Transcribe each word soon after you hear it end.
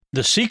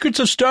The Secrets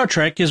of Star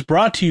Trek is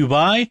brought to you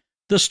by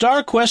the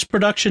Star Quest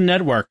Production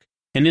Network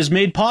and is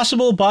made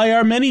possible by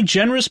our many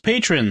generous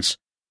patrons.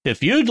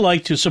 If you'd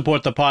like to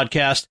support the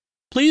podcast,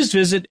 please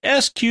visit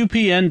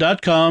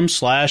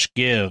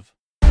sqpn.com/give.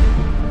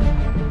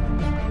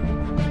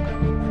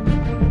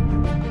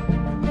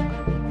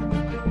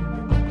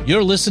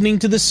 You're listening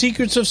to The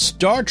Secrets of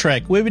Star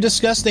Trek, where we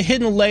discuss the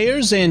hidden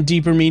layers and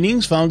deeper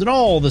meanings found in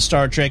all the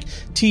Star Trek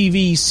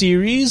TV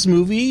series,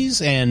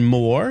 movies, and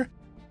more.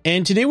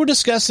 And today we're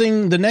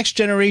discussing the Next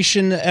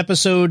Generation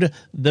episode,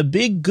 The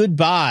Big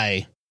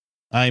Goodbye.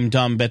 I'm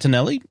Tom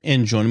Bettinelli,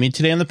 and joining me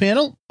today on the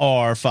panel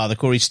are Father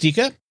Corey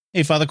Stika.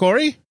 Hey, Father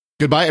Corey.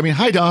 Goodbye. I mean,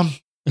 hi, Dom.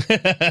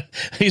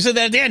 You said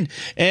that at the end.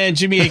 And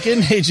Jimmy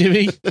Aiken. Hey,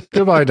 Jimmy.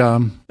 Goodbye,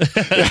 Dom.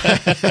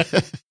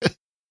 It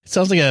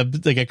sounds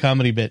like a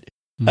comedy bit.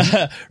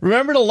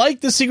 Remember to like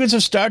The Secrets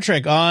of Star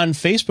Trek on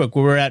Facebook,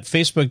 where we're at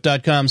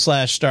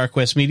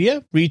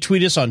facebook.com/StarQuestMedia.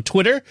 Retweet us on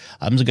Twitter.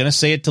 I'm going to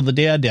say it till the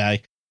day I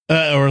die.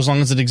 Or as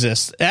long as it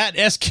exists, at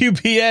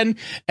SQPN,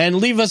 and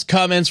leave us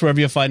comments wherever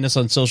you find us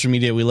on social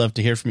media. We love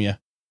to hear from you.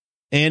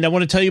 And I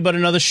want to tell you about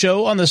another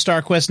show on the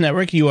StarQuest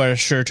Network you are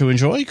sure to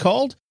enjoy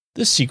called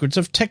The Secrets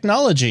of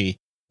Technology,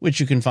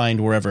 which you can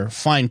find wherever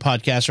fine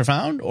podcasts are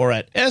found or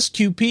at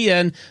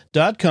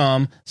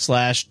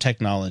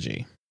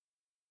sqpn.com/technology.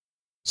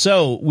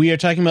 So we are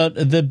talking about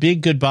The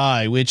Big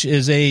Goodbye, which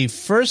is a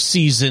first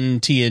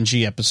season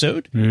TNG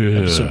episode,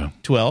 episode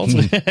 12,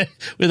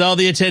 with all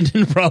the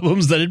attendant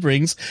problems that it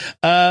brings.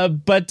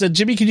 But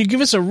Jimmy, can you give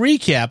us a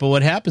recap of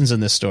what happens in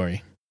this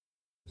story?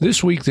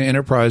 This week, the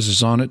Enterprise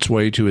is on its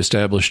way to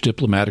establish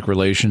diplomatic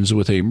relations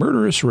with a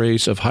murderous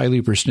race of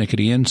highly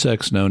persnickety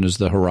insects known as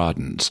the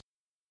Haradans.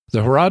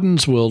 The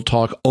Haradans will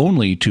talk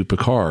only to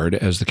Picard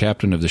as the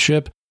captain of the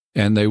ship,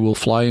 and they will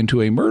fly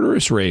into a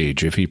murderous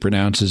rage if he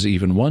pronounces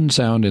even one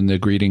sound in the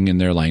greeting in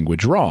their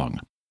language wrong.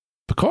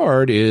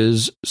 Picard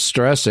is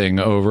stressing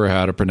over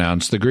how to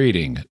pronounce the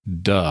greeting.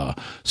 Duh.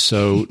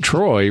 So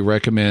Troy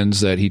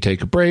recommends that he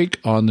take a break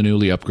on the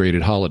newly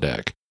upgraded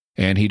holodeck,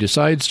 and he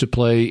decides to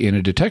play in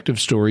a detective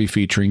story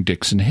featuring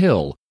Dixon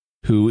Hill,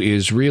 who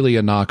is really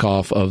a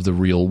knockoff of the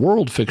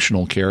real-world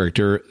fictional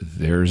character,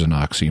 there's an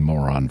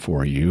oxymoron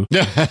for you,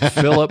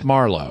 Philip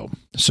Marlowe.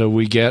 So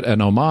we get an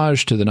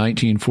homage to the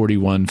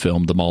 1941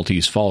 film The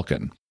Maltese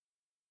Falcon.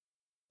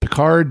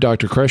 Picard,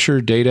 Dr.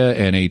 Crusher, Data,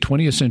 and a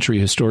 20th century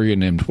historian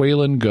named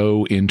Whalen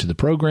go into the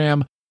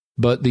program,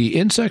 but the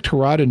insect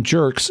Haradan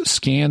jerks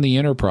scan the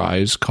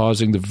Enterprise,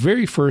 causing the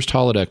very first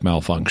holodeck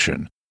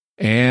malfunction.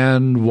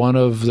 And one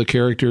of the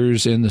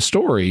characters in the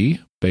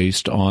story,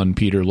 based on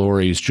Peter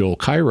Lorre's Joel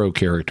Cairo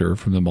character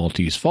from the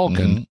Maltese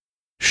Falcon,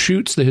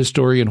 shoots the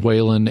historian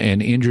Whalen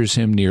and injures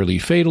him nearly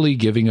fatally,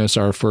 giving us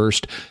our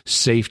first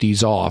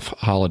safeties off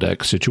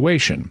holodeck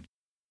situation.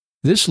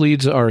 This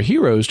leads our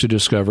heroes to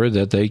discover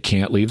that they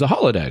can't leave the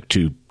holodeck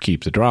to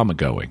keep the drama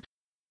going.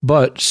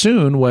 But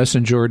soon, Wes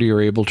and Geordi are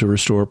able to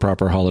restore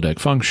proper holodeck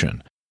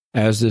function.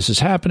 As this is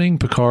happening,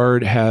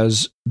 Picard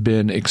has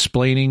been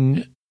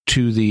explaining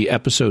to the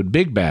episode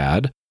Big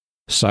Bad,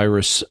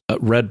 Cyrus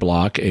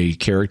Redblock, a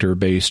character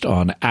based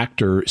on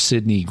actor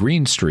Sidney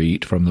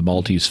Greenstreet from the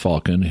Maltese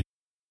Falcon,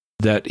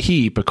 that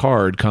he,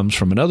 Picard, comes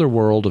from another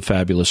world of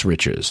fabulous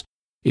riches.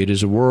 It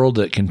is a world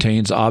that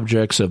contains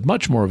objects of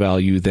much more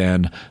value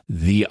than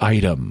the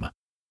item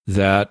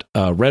that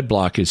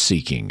Redblock is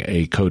seeking,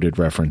 a coded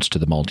reference to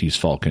the Maltese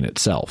Falcon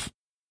itself.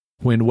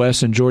 When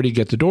Wes and Geordi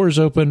get the doors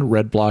open,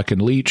 Redblock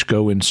and Leech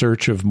go in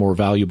search of more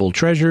valuable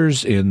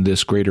treasures in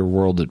this greater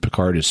world that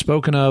Picard has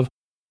spoken of.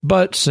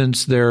 But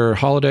since they're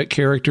holodeck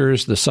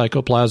characters, the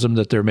psychoplasm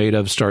that they're made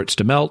of starts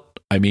to melt.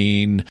 I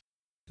mean,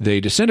 they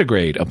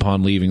disintegrate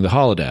upon leaving the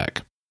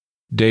holodeck.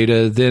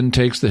 Data then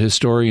takes the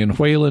historian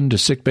Whalen to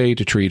sickbay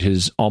to treat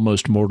his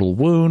almost mortal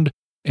wound,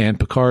 and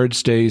Picard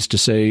stays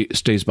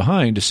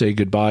behind to say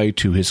goodbye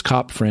to his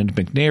cop friend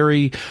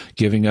McNary,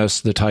 giving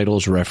us the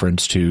title's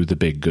reference to The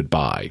Big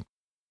Goodbye.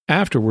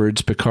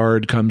 Afterwards,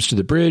 Picard comes to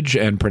the bridge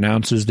and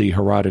pronounces the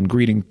Haradan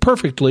greeting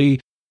perfectly,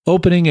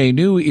 opening a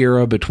new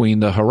era between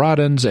the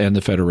Haradans and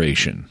the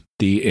Federation.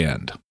 The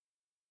end.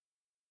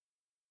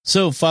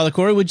 So, Father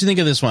Corey, what'd you think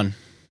of this one?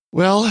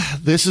 Well,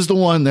 this is the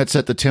one that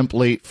set the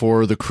template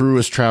for The Crew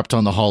is Trapped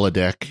on the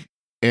Holodeck,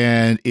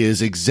 and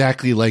is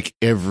exactly like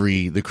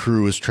every The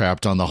Crew is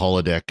Trapped on the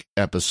Holodeck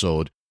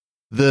episode.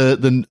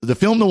 The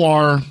film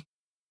noir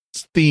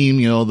theme,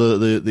 you know,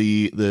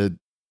 the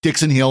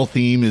Dixon Hill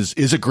theme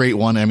is a great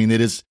one. I mean,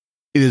 it is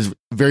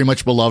very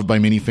much beloved by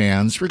many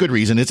fans for good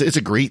reason. It's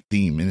a great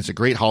theme, and it's a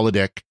great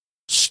holodeck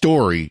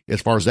story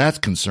as far as that's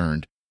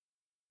concerned.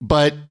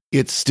 But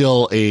it's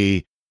still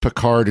a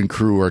Picard and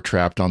crew are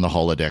trapped on the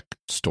holodeck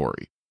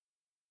story.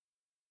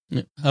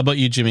 How about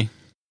you, Jimmy?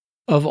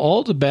 Of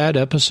all the bad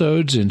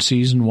episodes in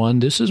season 1,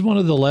 this is one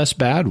of the less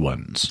bad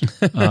ones.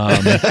 You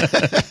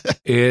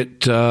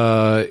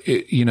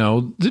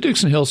know, the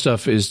Dixon Hill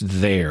stuff is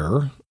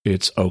there.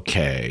 It's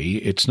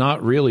okay. It's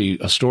not really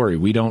a story.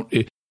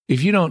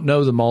 If you don't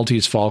know the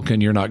Maltese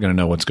Falcon, you're not going to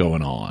know what's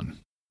going on.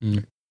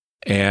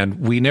 And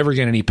we never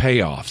get any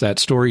payoff. That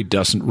story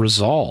doesn't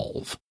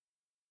resolve.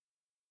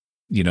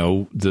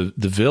 the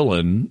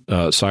villain,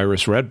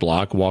 Cyrus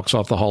Redblock, walks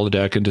off the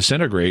holodeck and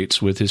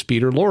disintegrates with his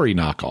Peter Lorre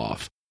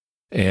knockoff.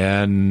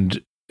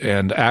 And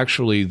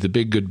actually, the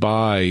big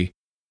goodbye,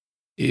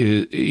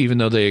 even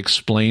though they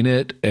explain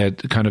it at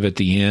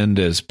the end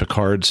as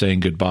Picard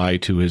saying goodbye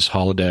to his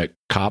holodeck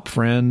cop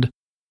friend,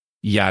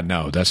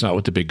 no, that's not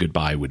what the big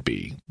goodbye would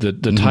be.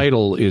 The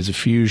title is a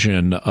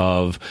fusion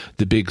of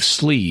the big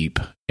sleep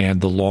and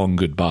the long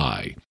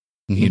goodbye.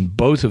 Mm-hmm. In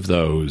both of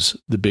those,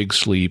 the big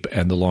sleep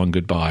and the long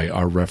goodbye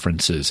are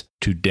references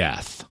to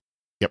death,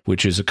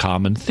 which is a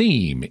common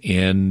theme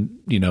in,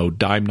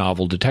 dime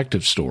novel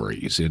detective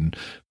stories and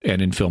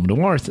in film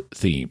noir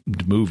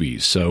themed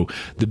movies. So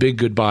the big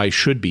goodbye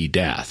should be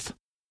death.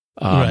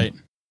 Right.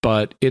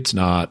 But it's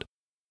not.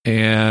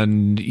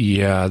 And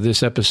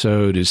this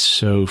episode is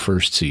so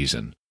first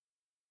season.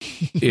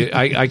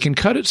 I can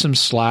cut it some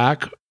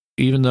slack,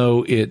 even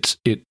though it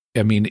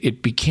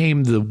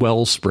became the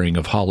wellspring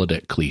of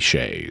holodeck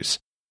cliches.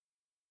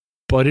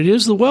 But it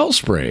is the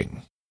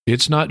wellspring.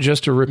 It's not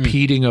just a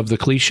repeating of the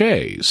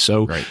cliches.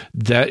 So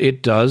that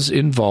it does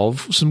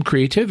involve some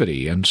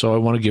creativity. And so I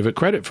want to give it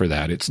credit for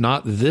that. It's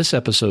not this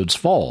episode's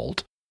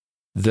fault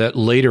that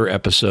later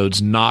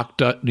episodes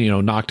knocked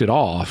it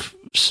off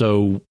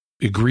so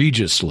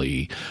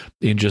egregiously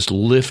in just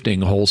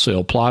lifting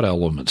wholesale plot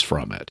elements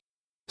from it.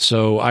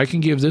 So I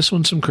can give this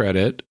one some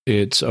credit.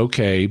 It's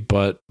okay,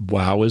 but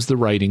wow, is the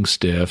writing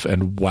stiff,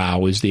 and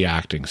wow, is the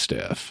acting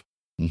stiff.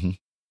 Mm-hmm.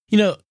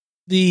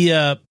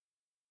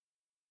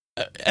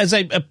 As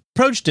I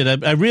approached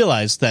it, I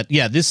realized that,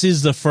 this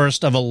is the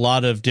first of a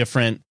lot of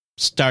different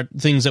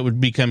things that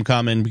would become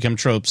common, become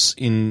tropes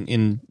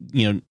in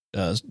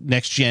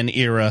next gen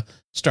era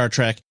Star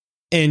Trek.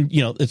 And,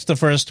 it's the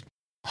first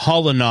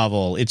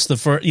holonovel. It's the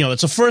first,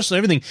 it's the first of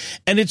everything.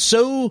 And it's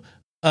so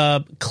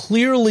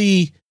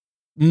clearly,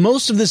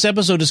 most of this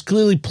episode is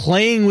clearly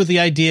playing with the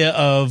idea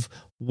of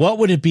what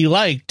would it be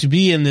like to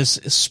be in this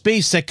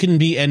space that couldn't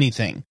be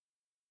anything.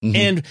 Mm-hmm.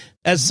 And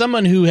as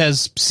someone who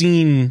has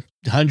seen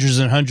hundreds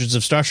and hundreds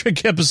of Star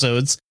Trek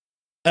episodes,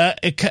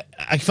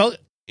 I felt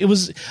it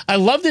was, I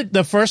loved it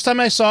the first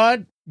time I saw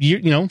it,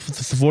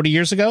 40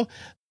 years ago.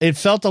 It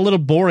felt a little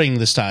boring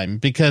this time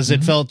because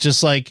it felt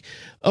just like,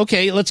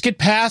 okay, let's get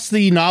past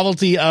the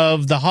novelty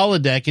of the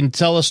holodeck and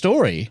tell a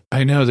story.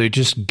 I know, they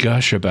just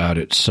gush about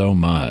it so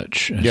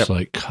much. It's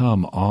like,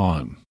 come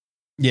on.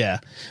 Yeah.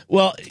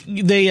 Well,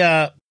 they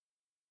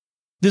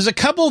there's a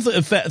couple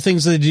of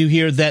things that they do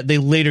here that they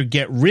later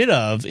get rid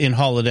of in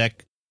holodeck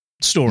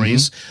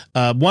stories.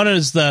 One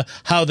is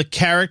how the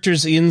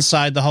characters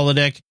inside the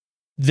holodeck,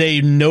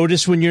 they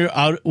notice when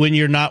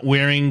you're not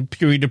wearing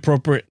period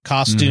appropriate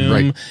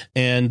costume,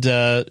 and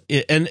they're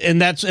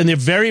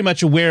very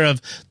much aware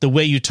of the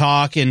way you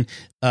talk, and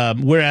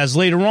whereas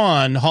later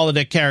on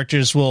holodeck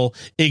characters will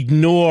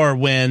ignore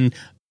when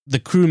the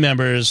crew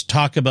members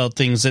talk about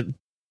things that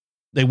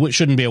they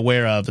shouldn't be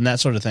aware of, and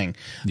that sort of thing.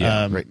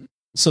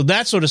 So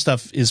that sort of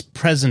stuff is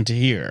present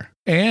here.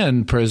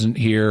 And present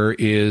here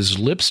is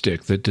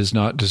lipstick that does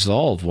not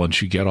dissolve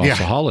once you get off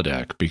the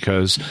holodeck,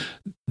 because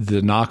the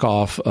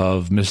knockoff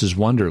of Mrs.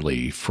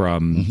 Wonderly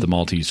from the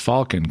Maltese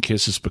Falcon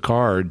kisses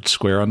Picard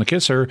square on the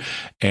kisser,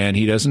 and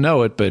he doesn't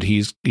know it, but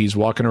he's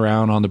walking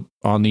around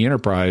on the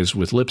Enterprise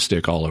with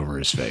lipstick all over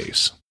his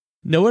face.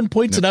 No one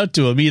points it out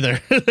to him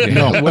either.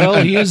 No.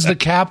 Well, he is the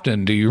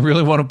captain. Do you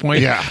really want to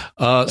point?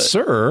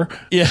 Sir.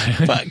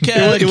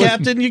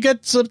 Captain, you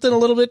got something a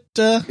little bit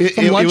from lunch,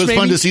 it was maybe?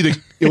 Fun to see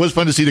it was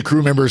fun to see the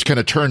crew members kind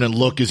of turn and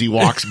look as he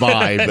walks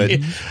by. But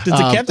does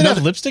the captain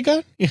have lipstick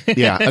on?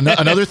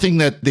 Another thing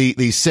that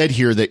they said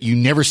here that you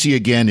never see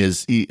again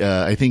is,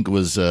 I think it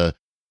was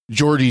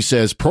Geordi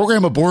says,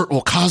 program abort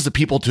will cause the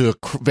people to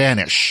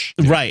vanish.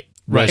 Right.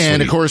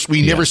 And of course,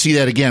 we never see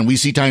that again. We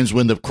see times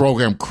when the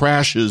program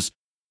crashes,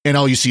 and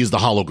all you see is the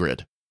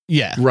hologrid.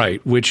 Yeah.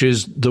 Right, which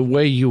is the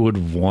way you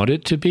would want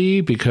it to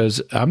be,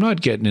 because I'm not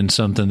getting in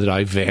something that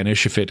I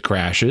vanish if it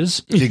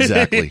crashes.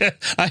 Exactly.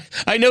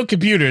 I know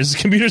computers.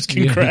 Computers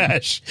can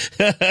crash.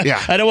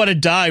 I don't want to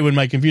die when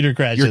my computer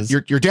crashes.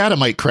 Your data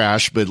might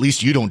crash, but at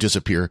least you don't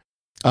disappear.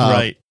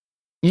 Right.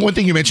 One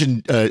thing you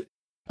mentioned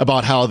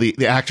about how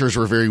the actors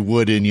were very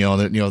wooden,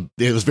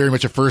 it was very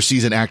much a first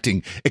season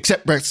acting,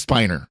 except Brent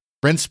Spiner.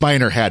 Brent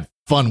Spiner had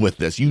fun with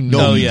this. He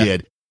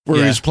did.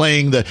 Where he's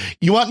playing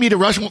you want me to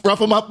rough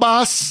him up,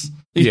 boss?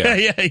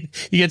 Yeah.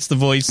 He gets the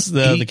voice,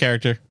 the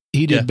character.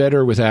 He did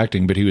better with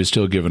acting, but he was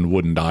still given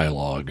wooden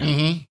dialogue.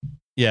 Mm-hmm.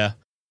 Yeah.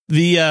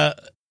 The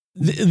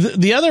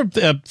other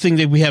thing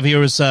that we have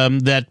here is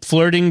that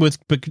flirting with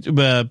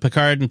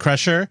Picard and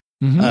Crusher.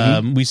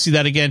 Mm-hmm. We see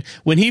that again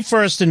when he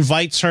first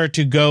invites her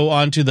to go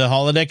onto the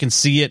holodeck and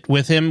see it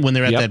with him when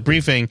they're at that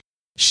briefing.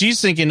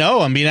 she's thinking,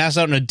 oh, I'm being asked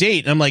out on a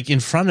date. And I'm like, in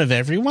front of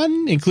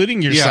everyone,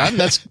 including your son?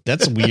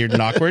 That's weird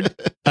and awkward.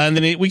 And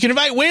then we can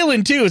invite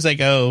Waylon, too. It's like,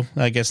 oh,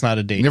 I guess not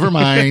a date. Never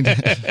mind.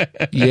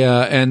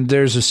 Yeah, and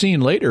there's a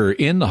scene later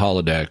in the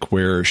holodeck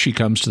where she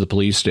comes to the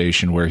police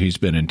station where he's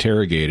been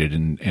interrogated,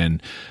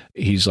 and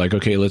he's like,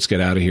 okay, let's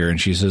get out of here.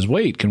 And she says,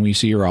 wait, can we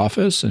see your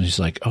office? And he's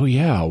like, oh,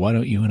 yeah, why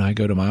don't you and I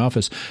go to my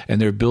office?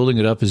 And they're building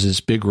it up as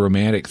this big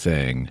romantic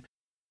thing.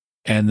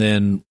 And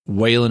then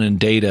Waylon and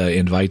Data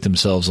invite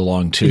themselves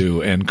along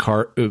too, and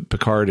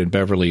Picard and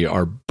Beverly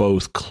are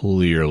both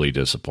clearly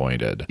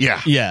disappointed.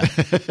 Yeah.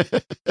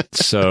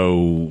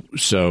 So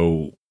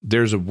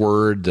there's a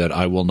word that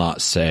I will not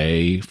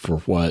say for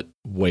what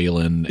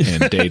Waylon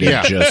and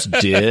Data just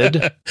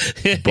did,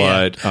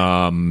 but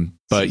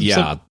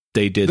yeah.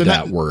 They did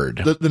that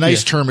word. The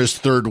nice term is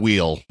third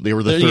wheel. They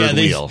were the third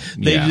wheel.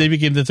 They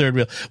became the third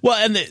wheel. Well,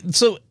 and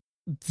so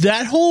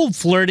that whole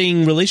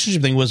flirting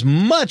relationship thing was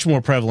much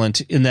more prevalent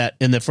in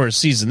the first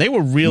season. They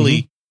were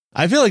really,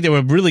 I feel like they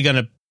were really going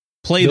to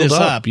play build this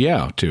up.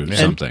 To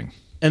something.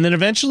 And then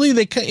eventually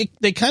they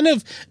kind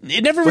of,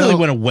 it never really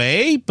went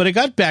away, but it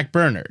got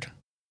backburnered.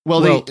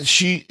 Well,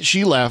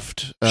 she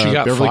left. She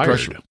got Beverly fired.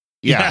 Crusher.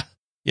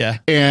 Yeah.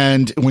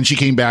 And when she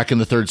came back in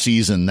the third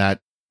season, that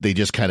they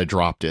just kind of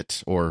dropped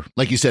it, or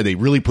like you said, they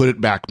really put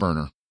it back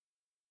burner.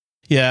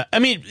 Yeah, I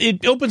mean,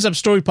 it opens up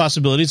story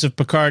possibilities if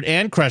Picard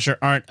and Crusher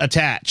aren't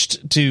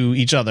attached to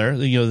each other.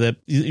 You know, that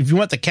if you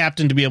want the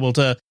captain to be able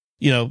to,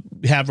 you know,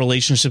 have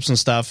relationships and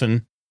stuff,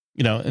 and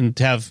you know, and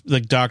have the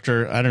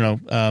Doctor, I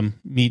don't know,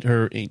 meet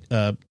her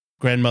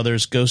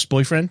grandmother's ghost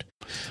boyfriend.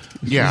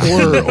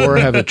 Yeah, or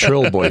have a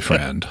Trill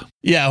boyfriend.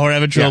 Yeah, or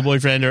have a Trill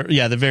boyfriend, or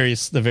the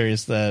various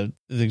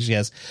things she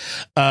has.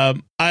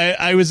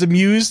 I was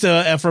amused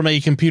from a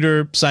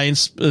computer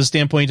science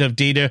standpoint of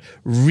Data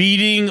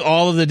reading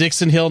all of the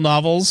Dixon Hill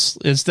novels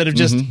instead of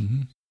just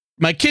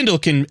my Kindle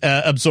can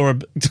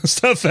absorb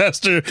stuff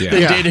faster than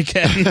Data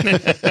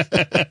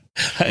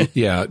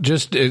can.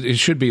 Just it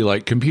should be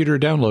like computer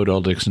download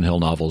all Dixon Hill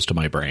novels to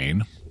my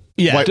brain.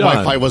 Yeah,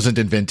 Wi-Fi wasn't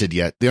invented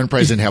yet. The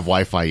Enterprise didn't have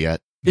Wi-Fi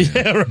yet.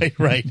 Yeah,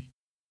 right.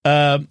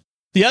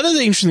 The other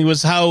thing interesting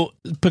was how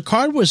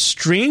Picard was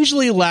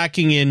strangely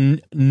lacking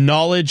in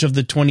knowledge of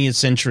the 20th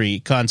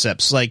century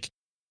concepts like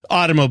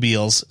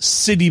automobiles,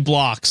 city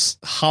blocks,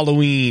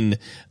 Halloween.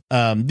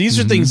 These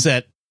are things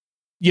that,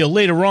 you know,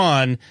 later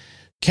on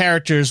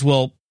characters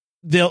will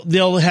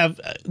they'll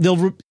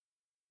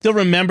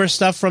remember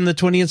stuff from the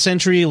 20th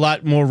century a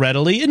lot more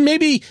readily, and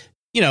maybe,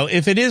 you know,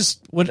 if it is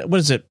what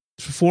is it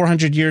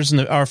 400 years in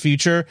our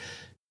future,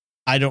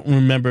 I don't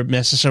remember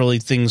necessarily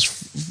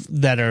things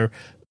that are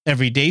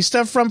everyday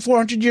stuff from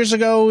 400 years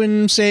ago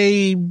in,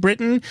 say,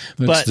 Britain.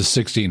 But the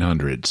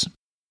 1600s.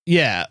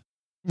 Yeah,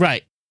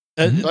 right.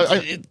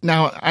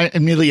 Now,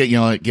 admittedly, you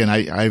know, again,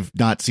 I've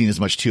not seen as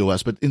much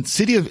TOS, but in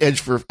City of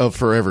Edge of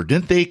Forever,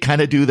 didn't they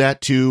kind of do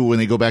that too when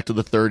they go back to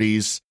the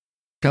 30s?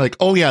 Kind of like,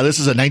 oh yeah, this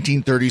is a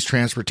 1930s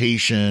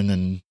transportation,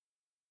 and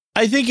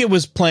I think it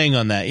was playing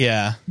on that.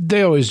 Yeah,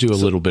 they always do a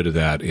little bit of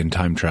that in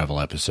time travel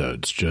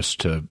episodes,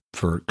 just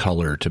for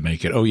color to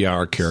make it. Oh yeah,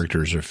 our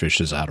characters are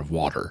fishes out of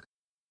water.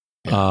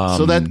 Yeah.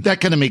 So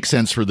that kind of makes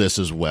sense for this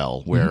as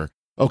well, where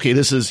okay,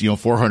 this is, you know,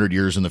 400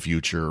 years in the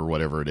future or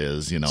whatever it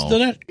is, you know. So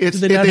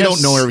they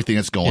don't know everything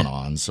that's going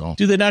on. So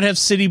do they not have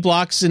city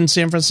blocks in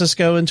San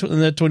Francisco in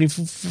the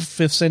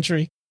 25th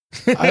century?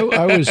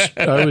 I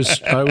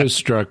was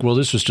struck. Well,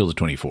 this was still the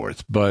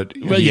 24th, but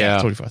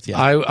 24th.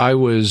 Yeah,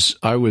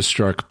 I was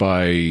struck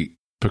by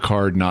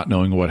Picard not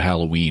knowing what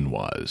Halloween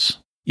was.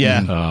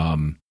 Yeah.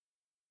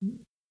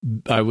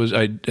 I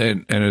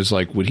was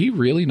like, would he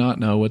really not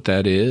know what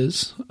that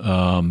is?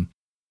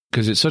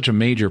 Because it's such a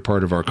major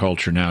part of our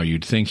culture now.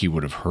 You'd think he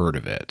would have heard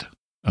of it.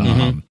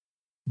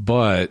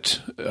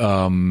 But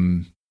I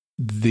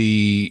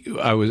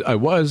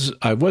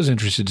was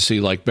interested to see,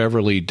 like,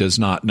 Beverly does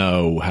not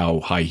know how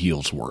high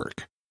heels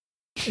work,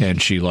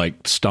 and she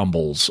like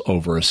stumbles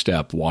over a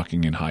step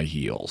walking in high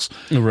heels.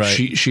 Right.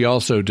 She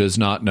also does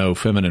not know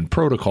feminine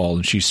protocol,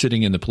 and she's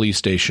sitting in the police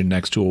station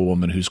next to a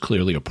woman who's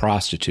clearly a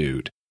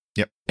prostitute.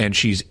 Yep. And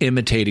she's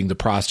imitating the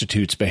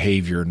prostitute's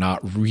behavior,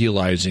 not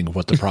realizing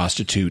what the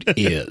prostitute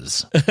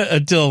is.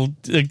 Until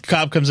the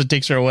cop comes and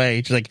takes her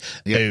away. She's like,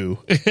 "Ew."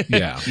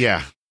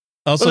 Yeah.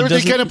 Also,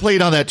 they kind of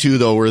played on that too,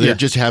 though, where they're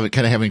just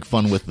having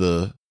fun with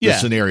the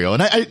scenario.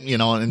 And I you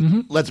know,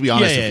 and let's be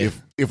honest,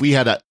 if we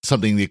had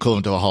something the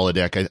equivalent of a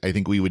holodeck, I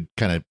think we would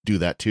kind of do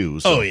that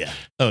too. So.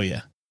 Oh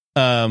yeah.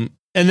 And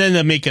then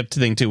the makeup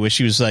thing too, where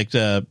she was like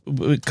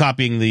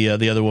copying the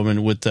other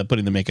woman with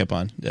putting the makeup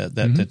on.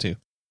 That too.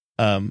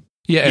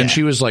 And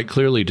she was like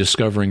clearly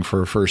discovering for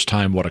her first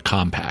time what a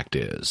compact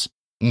is.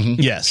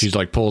 Yes. She's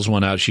like pulls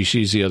one out. She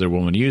sees the other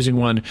woman using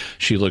one.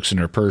 She looks in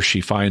her purse.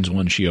 She finds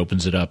one. She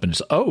opens it up and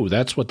it's, oh,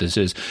 that's what this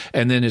is.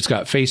 And then it's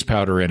got face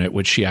powder in it,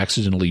 which she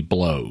accidentally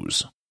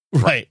blows.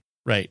 Right.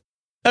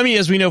 I mean,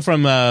 as we know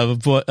from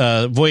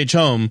Voyage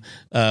Home,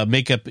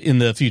 makeup in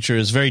the future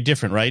is very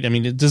different, right? I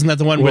mean, isn't that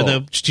the one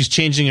where she's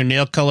changing her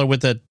nail color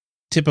with the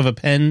tip of a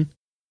pen?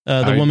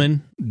 The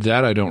woman.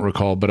 That I don't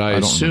recall, but I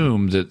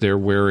assume that they're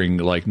wearing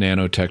like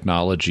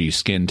nanotechnology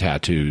skin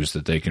tattoos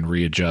that they can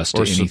readjust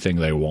to anything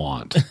they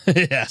want.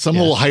 Some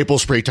little hypo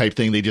spray type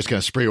thing they just kind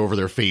of spray over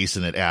their face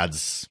and it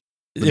adds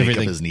the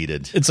makeup as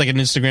needed. It's like an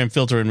Instagram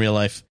filter in real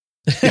life.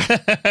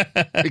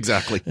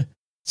 Exactly.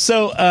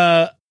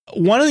 So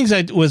one of the things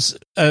that was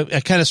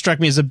kind of struck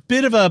me as a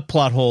bit of a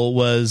plot hole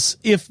was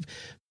if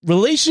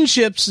relations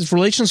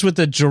with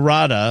the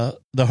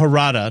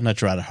Harada,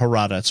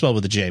 it's spelled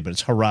with a J, but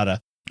it's Harada.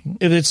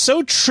 If it's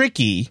so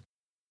tricky,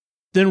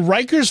 then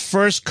Riker's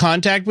first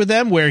contact with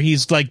them, where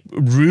he's like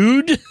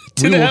rude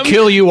to them, we will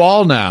kill you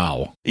all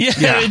now.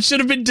 Yeah, it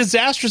should have been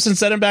disastrous and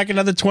set him back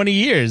another 20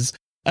 years.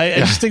 I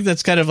just think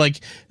that's kind of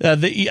like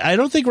I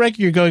don't think, Riker,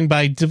 you're going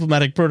by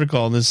diplomatic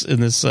protocol in this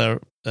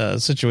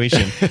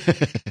situation.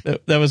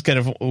 That was kind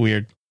of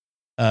weird.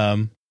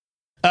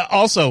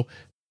 Also,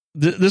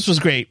 this was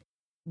great.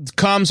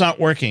 Comms aren't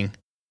working.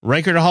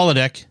 Riker to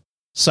holodeck.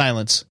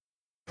 Silence.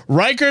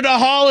 Riker to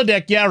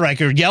holodeck. Yeah,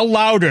 Riker, yell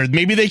louder.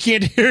 Maybe they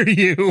can't hear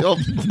you. Well,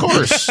 of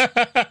course.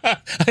 I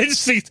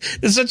just think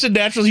it's such a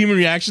natural human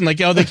reaction. Like,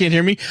 oh, they can't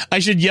hear me. I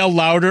should yell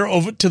louder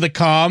over to the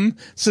comm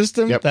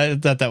system. Yep.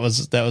 That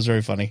was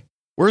very funny.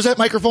 Where's that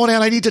microphone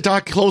at? I need to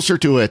talk closer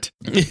to it.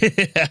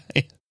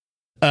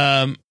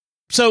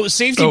 So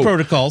safety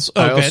protocols.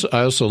 I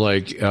also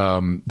like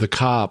the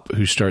cop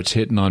who starts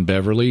hitting on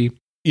Beverly.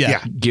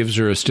 Yeah, gives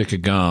her a stick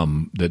of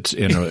gum that's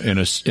in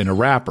a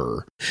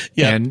wrapper.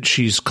 Yeah, and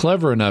she's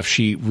clever enough.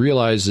 She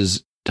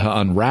realizes to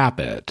unwrap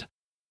it,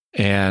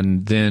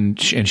 and then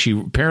she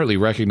apparently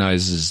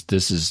recognizes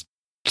this is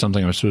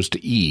something I'm supposed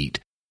to eat.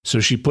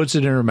 So she puts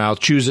it in her mouth,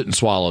 chews it, and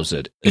swallows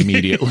it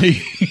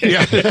immediately.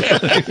 Yeah.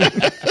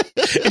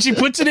 And she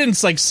puts it in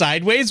like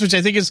sideways, which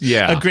I think is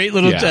a great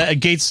little.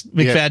 Gates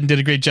McFadden did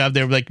a great job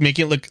there, like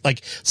making it look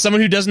like someone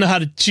who doesn't know how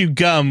to chew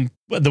gum.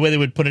 The way they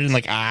would put it in,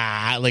 like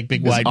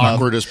big wide,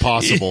 awkward as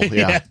possible.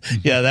 Yeah,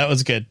 that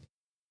was good.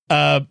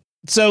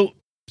 So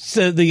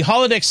the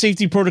holodeck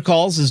safety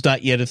protocols is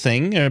not yet a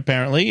thing,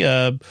 apparently,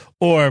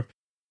 or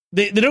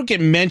they don't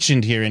get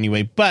mentioned here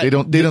anyway. But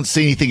they don't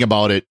say anything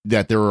about it,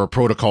 that there are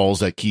protocols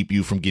that keep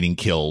you from getting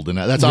killed, and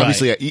that's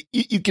obviously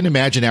you can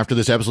imagine after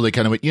this episode they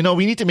kind of went,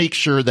 we need to make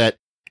sure that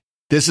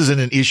this isn't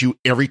an issue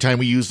every time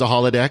we use the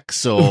holodeck.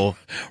 So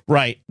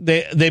right,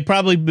 they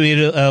probably made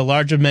a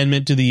large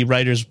amendment to the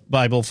writer's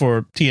Bible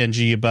for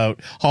TNG about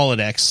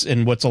holodecks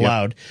and what's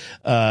allowed,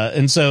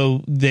 and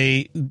so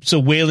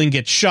Weyland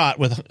gets shot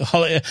with.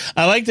 I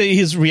like that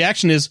his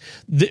reaction is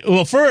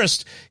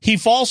first he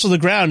falls to the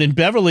ground and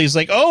Beverly's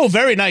like, "Oh,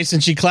 very nice,"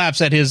 and she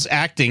claps at his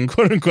acting,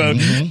 quote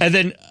unquote, and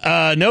then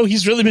no,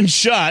 he's really been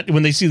shot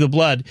when they see the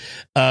blood,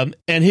 and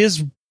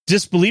his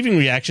disbelieving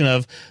reaction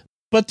of,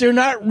 but they're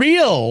not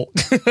real.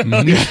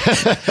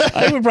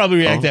 I would probably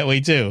react that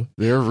way too.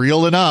 They're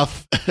real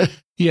enough.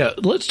 Yeah,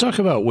 let's talk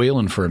about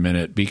Weyland for a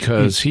minute,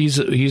 because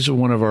he's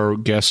one of our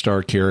guest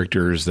star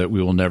characters that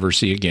we will never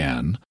see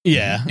again.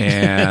 Yeah,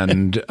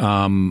 and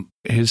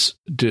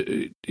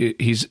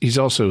he's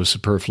also a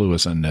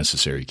superfluous,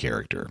 unnecessary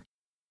character,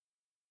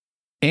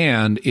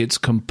 and it's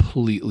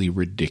completely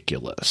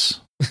ridiculous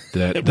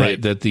that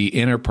that the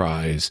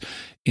Enterprise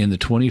in the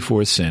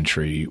 24th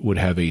century would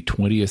have a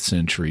 20th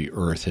century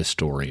Earth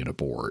historian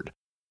aboard.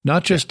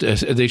 Not just,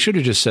 they should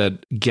have just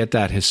said, get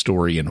that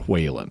historian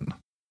Weyland.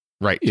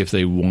 Right. If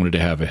they wanted to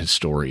have a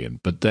historian.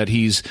 But that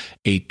he's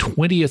a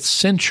 20th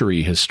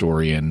century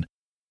historian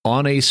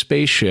on a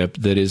spaceship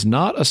that is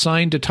not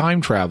assigned to time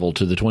travel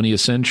to the 20th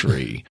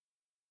century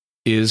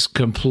is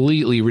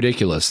completely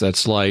ridiculous.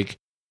 That's like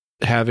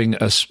having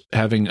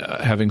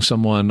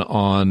someone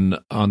on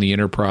the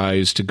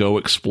Enterprise to go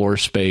explore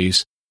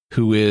space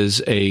who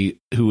is a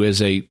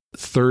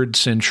 3rd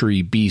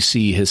century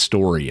BC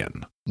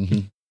historian. Mm-hmm.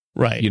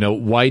 Right.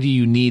 Why do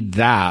you need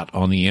that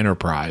on the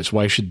Enterprise?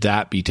 Why should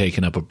that be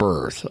taking up a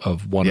berth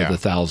of one of the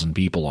 1,000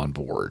 people on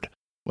board?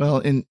 Well,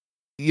 and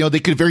they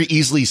could very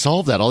easily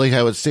solve that. All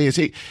they would say is,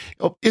 "Hey,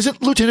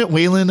 isn't Lieutenant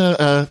Weyland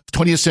a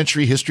 20th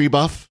century history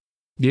buff?"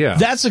 Yeah,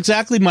 that's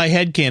exactly my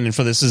headcanon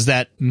for this. Is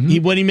that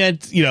what he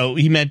meant?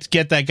 He meant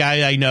get that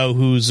guy I know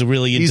who's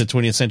really into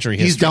 20th century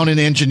history. He's down in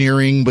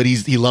engineering, but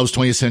he loves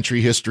 20th century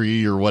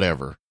history or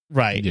whatever.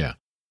 Right. Yeah.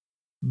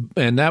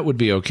 And that would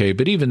be okay,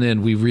 but even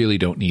then, we really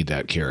don't need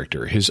that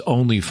character. His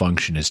only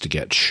function is to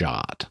get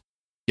shot.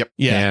 Yep.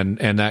 Yeah.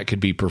 And that could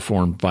be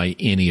performed by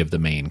any of the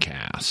main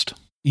cast.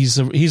 He's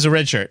a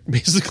red shirt,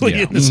 basically,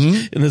 in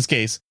this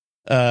case.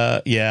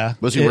 Yeah.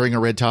 Was he wearing a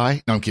red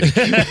tie? No, I'm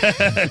kidding.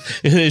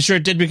 His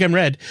shirt did become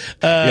red.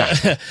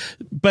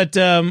 But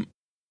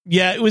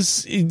it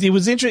was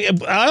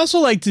interesting. I also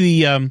liked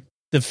the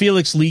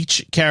Felix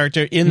Leach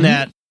character in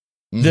that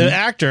the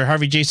actor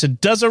Harvey Jason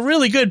does a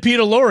really good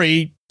Peter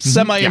Lorre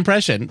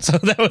semi-impression. So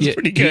that was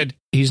pretty good.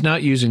 He's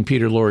not using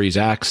Peter Lorre's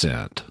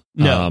accent.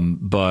 No.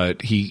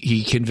 But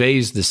he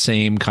conveys the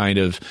same kind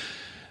of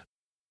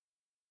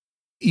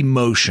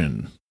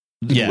emotion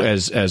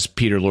as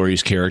Peter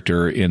Lorre's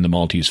character in the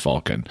Maltese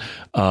Falcon.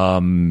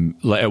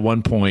 At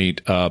one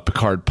point,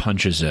 Picard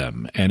punches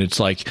him, and it's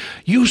like,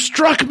 "You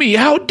struck me!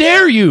 How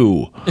dare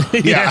you!"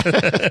 Yeah.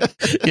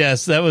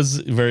 Yes, that was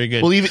very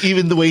good. Well,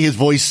 even the way his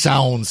voice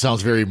sounds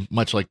very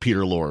much like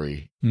Peter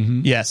Lorre.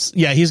 Mm-hmm. Yes.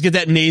 Yeah, he's got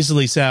that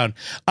nasally sound.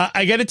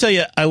 I got to tell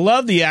you, I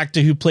love the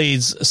actor who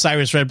plays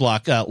Cyrus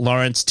Redblock,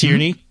 Lawrence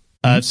Tierney.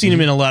 I've seen him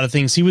in a lot of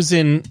things. He was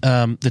in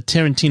the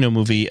Tarantino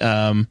movie.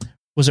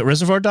 Was it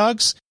Reservoir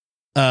Dogs?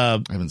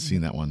 I haven't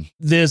seen that one.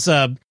 There's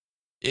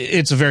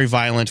it's a very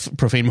violent,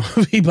 profane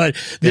movie, but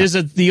there's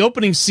the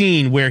opening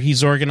scene where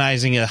he's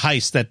organizing a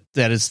heist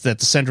that is at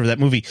the center of that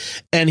movie,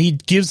 and he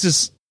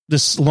gives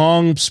this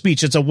long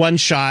speech. It's a one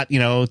shot,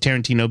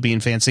 Tarantino being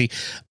fancy,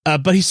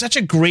 but he's such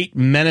a great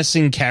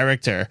menacing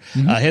character.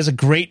 He has a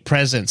great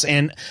presence,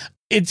 and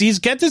he's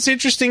got this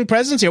interesting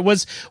presence here.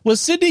 Was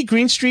Sidney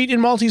Greenstreet in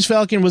Maltese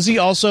Falcon? Was he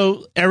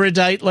also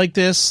erudite like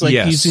this, like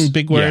using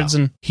big words?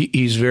 And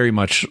he's very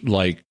much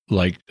like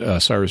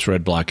Cyrus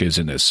Redblock is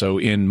in this. So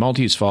in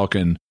Maltese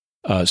Falcon,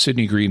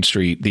 Sidney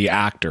Greenstreet, the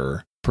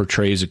actor,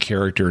 portrays a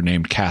character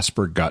named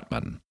Casper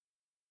Gutman,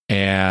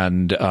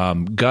 and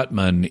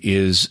Gutman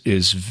is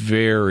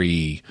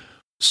very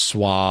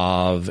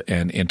suave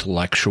and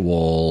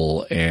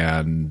intellectual,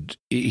 and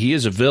he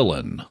is a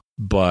villain,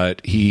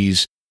 but he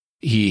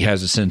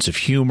has a sense of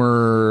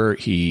humor.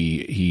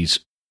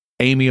 He's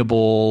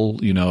amiable.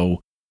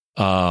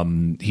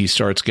 He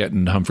starts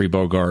getting Humphrey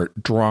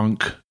Bogart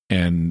drunk,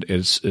 and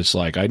it's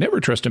like, I never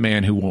trust a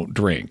man who won't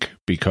drink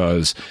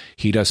because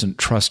he doesn't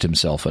trust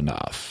himself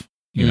enough.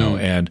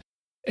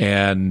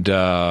 And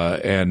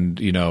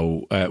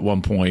at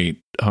one point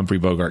Humphrey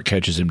Bogart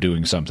catches him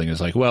doing something.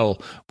 It's like,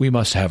 well, we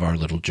must have our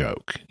little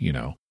joke.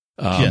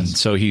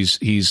 So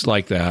he's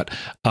like that.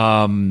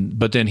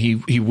 But then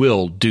he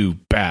will do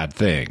bad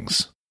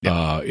things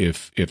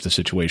if the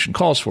situation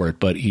calls for it.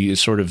 But he is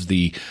sort of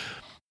the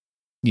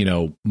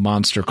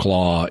Monster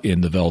Claw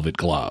in the Velvet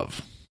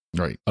Glove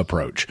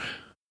approach.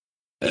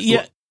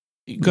 Yeah.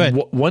 Go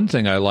ahead. One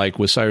thing I like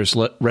with Cyrus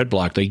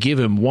Redblock, they give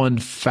him one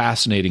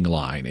fascinating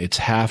line. It's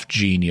half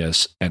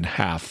genius and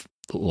half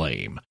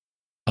lame.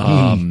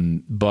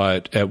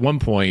 But at one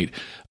point,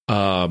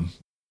 the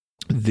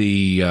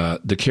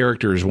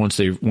characters, once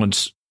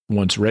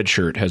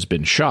Redshirt has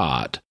been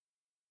shot,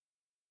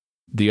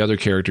 the other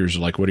characters are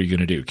like, "What are you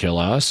going to do? Kill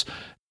us?"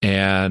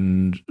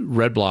 And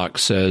Redblock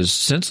says,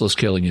 "Senseless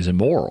killing is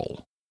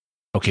immoral."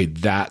 Okay,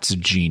 that's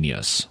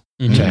genius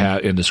to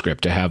have in the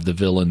script, to have the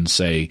villain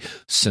say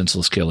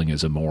senseless killing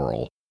is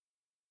immoral.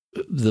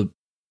 The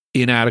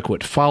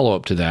inadequate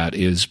follow-up to that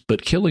is,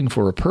 but killing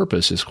for a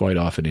purpose is quite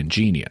often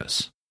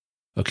ingenious.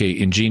 Okay,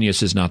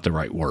 ingenious is not the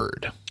right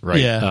word.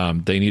 Right. Yeah.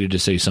 They needed to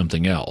say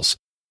something else.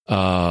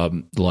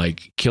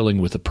 Like killing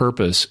with a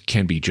purpose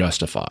can be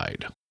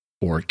justified,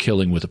 or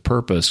killing with a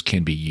purpose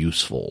can be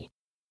useful,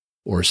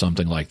 or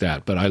something like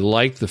that. But I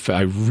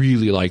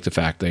really like the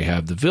fact they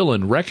have the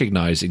villain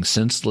recognizing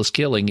senseless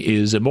killing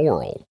is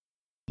immoral.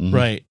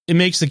 Right. It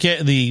makes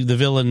the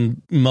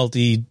villain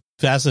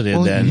multifaceted.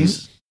 Well, then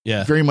he's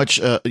very much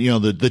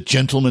the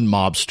gentleman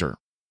mobster.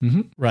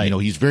 Right.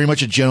 He's very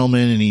much a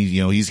gentleman, and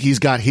he's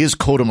got his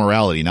code of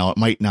morality. Now, it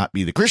might not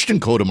be the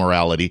Christian code of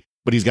morality,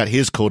 but he's got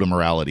his code of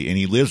morality, and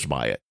he lives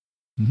by it.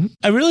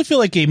 I really feel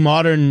like a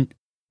modern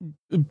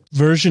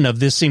version of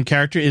this same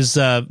character is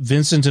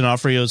Vincent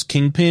D'Onofrio's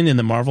Kingpin in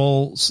the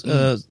Marvel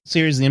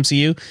series, the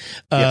MCU,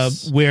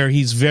 where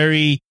he's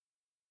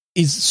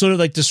sort of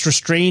like this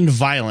restrained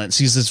violence.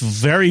 He's this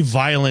very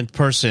violent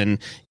person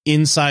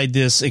inside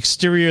this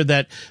exterior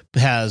that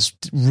has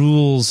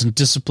rules and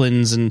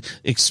disciplines and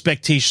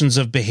expectations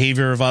of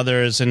behavior of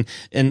others, and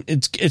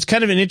it's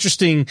kind of an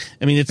interesting.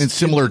 I mean, it's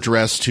similar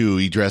dress too.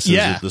 He dresses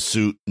with the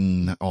suit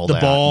and all the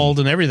that, bald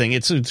and everything.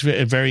 It's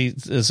a very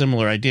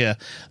similar idea.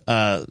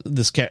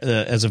 This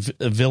as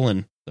a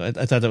villain, I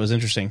thought that was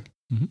interesting.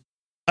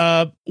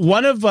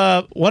 One of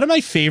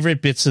my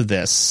favorite bits of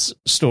this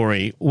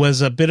story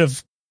was a bit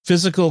of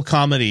physical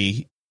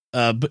comedy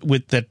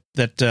with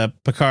that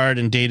Picard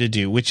and Data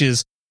do, which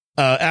is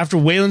after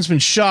Wayland's been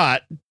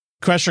shot,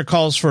 Crusher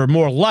calls for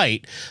more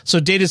light, so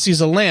Data sees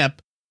a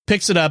lamp,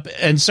 picks it up,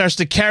 and starts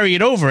to carry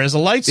it over as a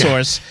light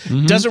source.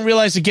 Doesn't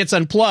realize it gets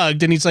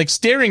unplugged, and he's like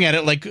staring at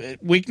it, like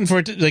waiting for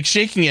it to, like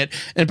shaking it,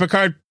 and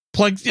Picard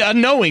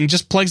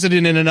just plugs it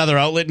in another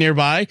outlet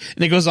nearby,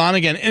 and it goes on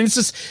again, and it's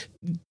just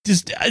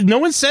no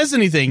one says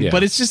anything,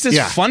 but it's just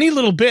this funny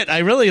little bit. I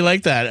really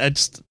like that.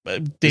 It's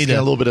Data. It's got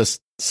a little bit of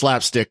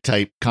slapstick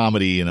type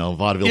comedy,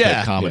 vaudeville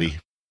type comedy.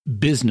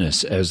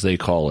 Business, as they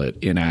call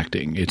it in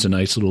acting. It's a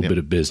nice little bit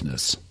of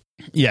business.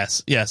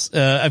 Yes.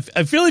 I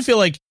really feel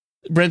like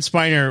Brent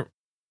Spiner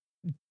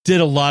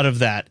did a lot of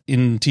that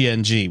in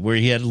TNG, where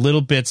he had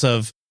little bits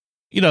of,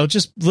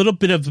 just little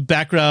bit of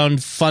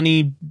background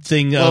funny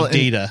thing of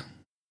Data.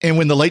 And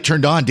when the light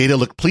turned on, Data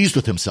looked pleased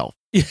with himself.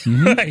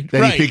 Right.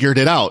 He figured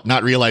it out,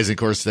 not realizing, of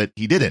course, that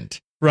he didn't.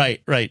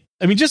 Right.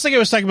 I mean, just like I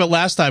was talking about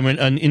last time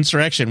on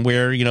Insurrection,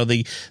 where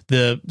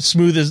the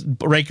smooth as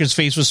Riker's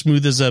face was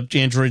smooth as a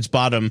android's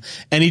bottom,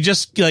 and he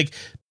just like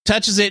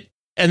touches it,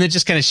 and then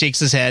just kind of shakes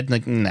his head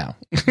like, no.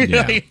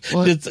 Yeah.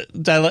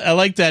 I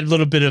like that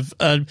little bit of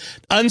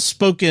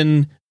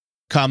unspoken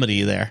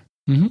comedy there.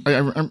 Mm-hmm. I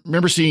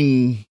remember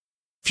seeing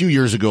a few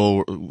years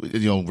ago,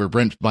 where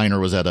Brent Spiner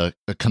was at a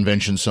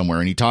convention somewhere,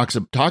 and he talked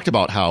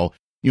about how,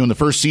 in the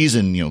first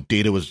season,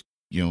 Data was,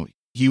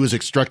 he was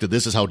instructed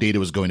this is how Data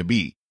was going to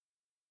be.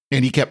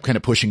 And he kept kind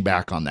of pushing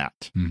back on that.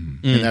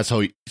 Mm-hmm. And that's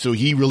how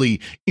he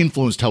really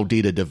influenced how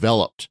Data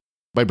developed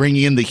by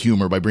bringing in the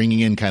humor, by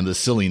bringing in kind of the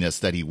silliness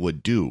that he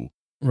would do.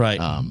 Right.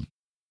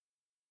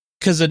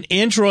 Because an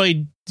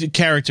android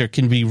character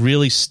can be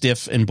really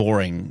stiff and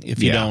boring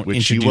if you don't which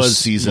introduce he was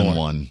season more.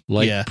 1.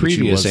 Like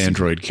previous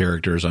android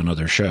characters on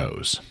other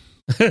shows.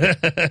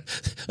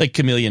 Like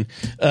Chameleon.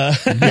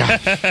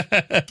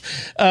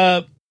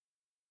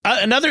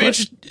 Another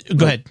interesting...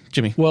 Go ahead,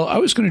 Jimmy. Well, I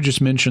was going to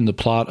just mention the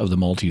plot of the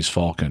Maltese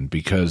Falcon,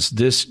 because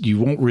this, you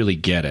won't really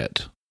get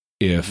it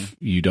if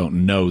you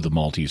don't know the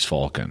Maltese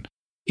Falcon.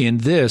 In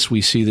this,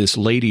 we see this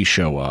lady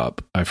show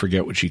up. I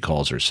forget what she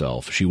calls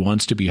herself. She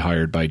wants to be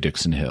hired by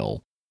Dixon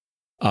Hill.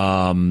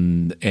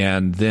 And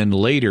then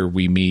later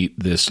we meet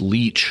this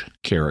Leech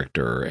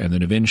character, and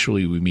then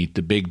eventually we meet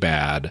the big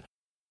bad,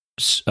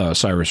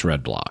 Cyrus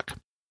Redblock.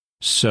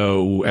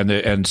 So,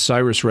 and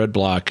Cyrus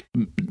Redblock,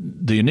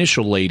 the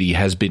initial lady,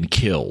 has been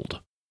killed.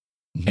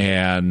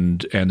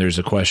 And there's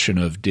a question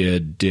of,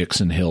 did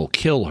Dixon Hill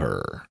kill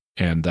her?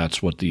 And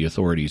that's what the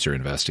authorities are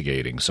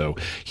investigating. So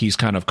he's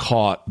kind of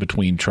caught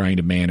between trying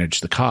to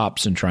manage the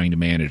cops and trying to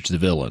manage the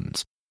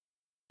villains.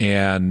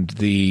 And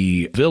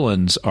the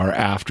villains are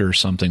after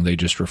something they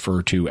just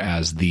refer to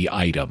as the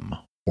item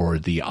or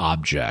the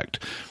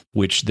object,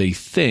 which they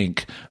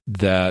think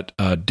that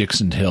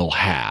Dixon Hill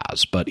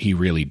has, but he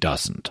really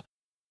doesn't.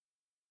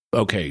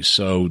 Okay,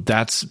 so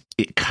that's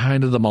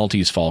kind of the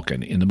Maltese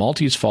Falcon. In the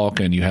Maltese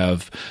Falcon, you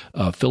have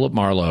Philip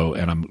Marlowe,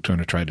 and I'm going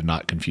to try to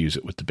not confuse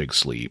it with The Big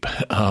Sleep.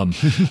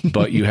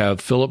 But you have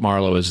Philip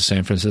Marlowe as a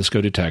San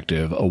Francisco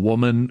detective, a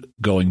woman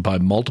going by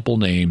multiple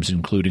names,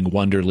 including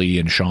Wonderly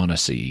and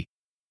Shaughnessy,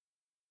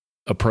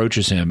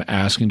 approaches him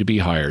asking to be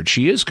hired.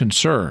 She is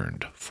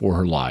concerned for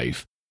her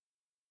life,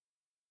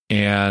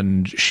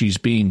 and she's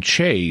being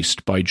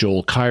chased by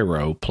Joel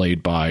Cairo,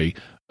 played by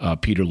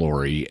Peter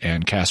Lorre,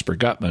 and Casper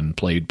Gutman,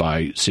 played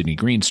by Sidney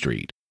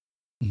Greenstreet.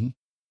 Mm-hmm.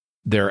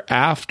 They're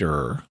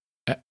after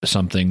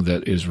something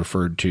that is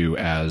referred to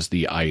as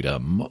the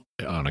item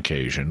on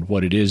occasion.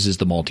 What it is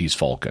the Maltese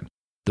Falcon.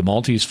 The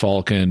Maltese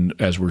Falcon,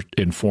 as we're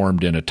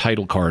informed in a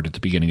title card at the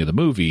beginning of the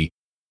movie,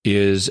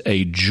 is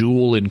a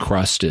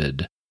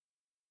jewel-encrusted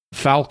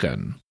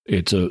falcon.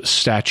 It's a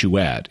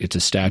statuette. It's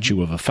a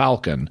statue of a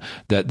falcon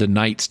that the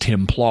Knights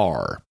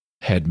Templar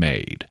had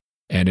made.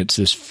 And it's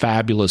this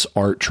fabulous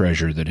art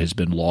treasure that has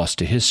been lost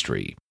to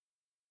history.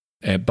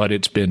 But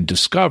it's been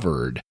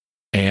discovered,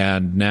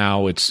 and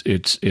now it's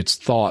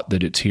thought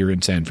that it's here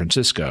in San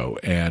Francisco.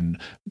 And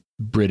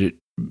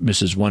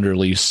Mrs.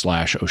 Wonderly /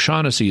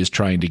 O'Shaughnessy is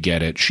trying to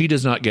get it. She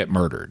does not get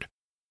murdered.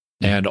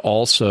 And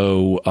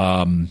also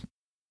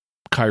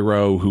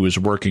Cairo, who is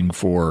working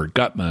for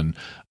Gutman,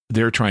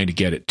 they're trying to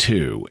get it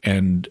too.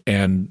 And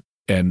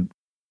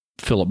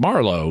Philip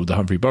Marlowe, the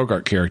Humphrey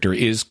Bogart character,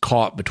 is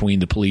caught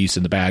between the police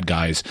and the bad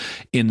guys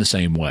in the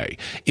same way.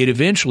 It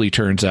eventually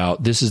turns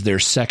out this is their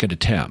second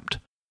attempt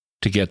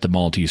to get the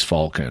Maltese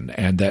Falcon,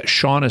 and that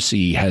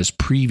Shaughnessy has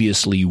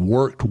previously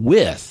worked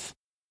with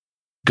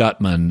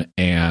Gutman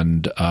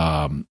and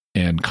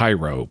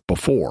Cairo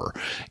before.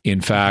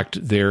 In fact,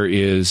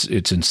 it's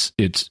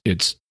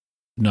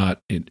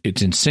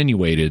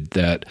insinuated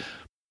that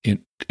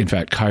in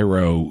fact,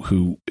 Cairo,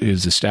 who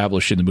is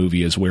established in the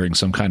movie as wearing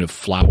some kind of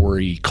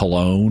flowery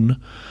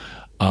cologne,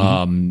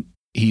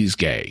 he's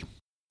gay.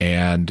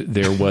 And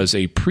there was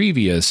a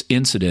previous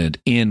incident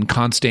in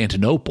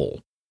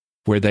Constantinople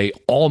where they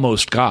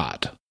almost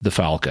got the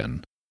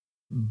Falcon,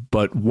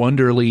 but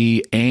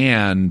Wonderly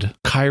and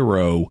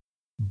Cairo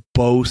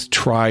both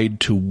tried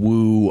to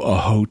woo a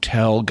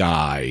hotel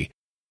guy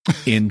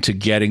into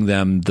getting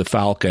them the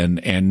Falcon,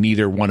 and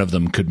neither one of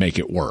them could make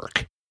it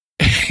work.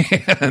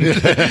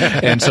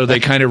 and so they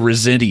kind of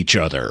resent each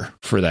other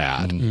for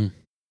that. Mm-hmm.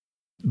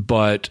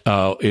 But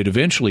it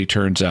eventually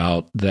turns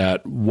out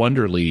that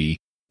Wonderly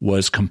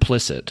was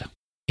complicit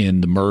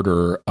in the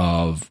murder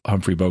of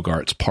Humphrey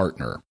Bogart's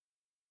partner.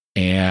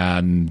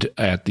 And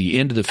at the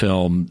end of the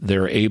film,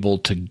 they're able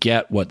to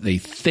get what they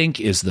think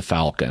is the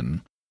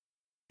Falcon,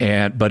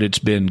 but it's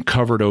been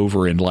covered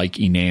over in like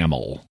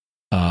enamel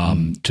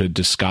to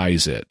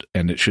disguise it.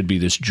 And it should be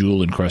this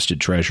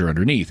jewel-encrusted treasure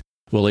underneath.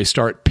 Well, they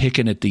start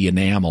picking at the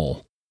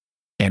enamel,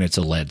 and it's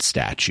a lead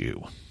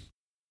statue.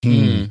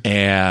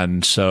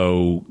 And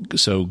so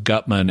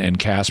Gutman and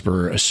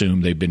Casper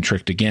assume they've been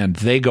tricked again.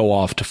 They go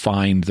off to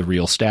find the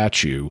real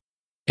statue,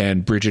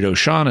 and Bridget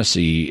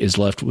O'Shaughnessy is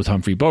left with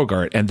Humphrey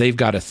Bogart, and they've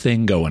got a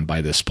thing going by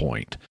this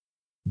point.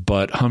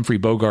 But Humphrey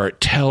Bogart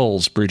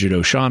tells Bridget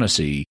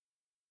O'Shaughnessy,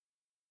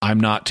 "I'm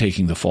not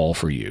taking the fall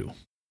for you.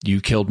 You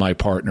killed my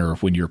partner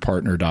when your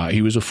partner died."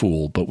 He was a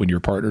fool, but when your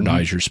partner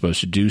dies, you're supposed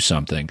to do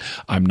something.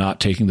 I'm not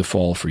taking the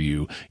fall for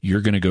you.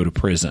 You're going to go to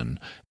prison.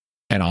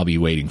 and I'll be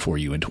waiting for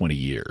you in 20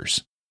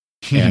 years.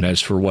 And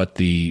as for what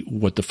the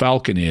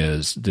Falcon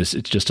is,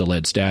 it's just a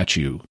lead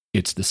statue.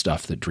 It's the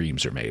stuff that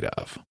dreams are made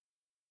of.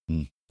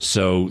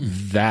 So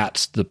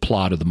that's the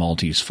plot of the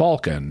Maltese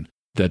Falcon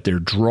that they're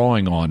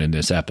drawing on in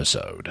this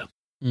episode.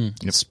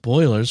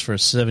 Spoilers for a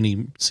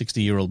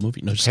 60-year-old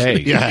movie. No, just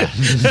kidding. Yeah.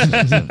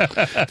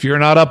 If you're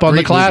not up on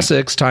the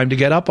classics, time to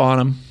get up on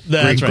them.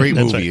 Great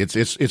movie. Right.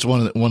 It's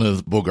one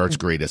of Bogart's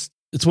greatest.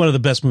 It's one of the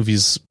best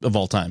movies of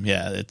all time.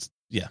 Yeah,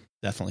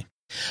 definitely.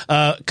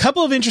 A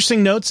couple of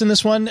interesting notes in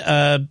this one.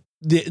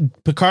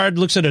 Picard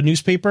looks at a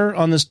newspaper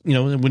on this,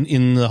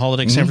 in the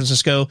holodeck San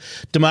Francisco.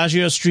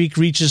 DiMaggio's streak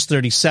reaches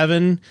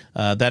 37.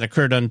 That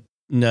occurred on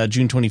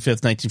June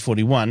 25th,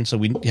 1941. So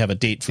we have a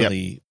date for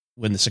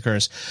when this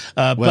occurs.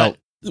 But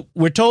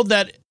we're told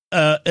that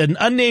an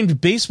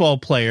unnamed baseball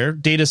player,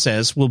 Data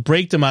says, will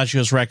break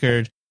DiMaggio's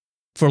record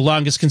for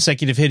longest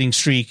consecutive hitting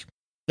streak,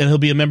 and he'll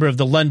be a member of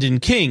the London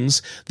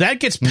Kings. That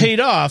gets paid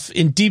off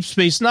in Deep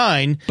Space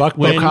Nine.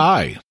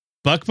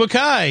 Buck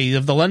Buckeye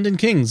of the London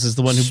Kings is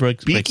the one who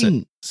breaks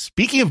it.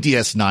 Speaking of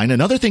DS9,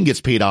 another thing gets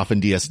paid off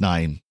in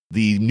DS9.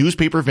 The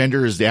newspaper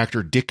vendor is the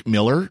actor Dick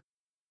Miller.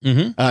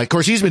 Of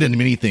course, he's been in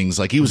many things,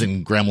 like he was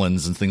in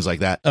Gremlins and things like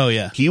that. Oh,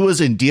 yeah. He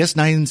was in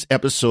DS9's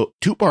episode,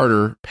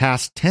 two-parter,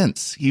 Past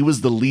Tense. He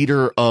was the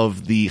leader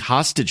of the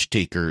hostage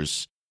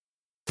takers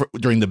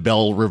during the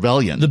Bell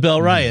Rebellion. The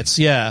Bell Riots,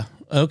 yeah.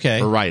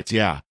 Okay. Or riots,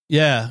 yeah.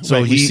 Yeah,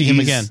 so we see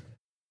him again.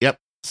 Yep,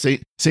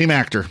 same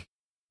actor.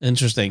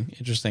 Interesting.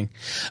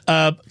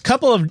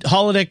 Couple of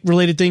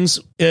holodeck-related things.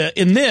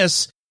 In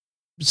this,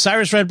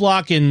 Cyrus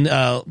Redblock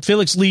and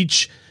Felix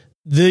Leach,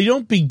 they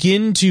don't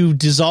begin to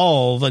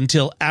dissolve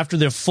until after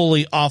they're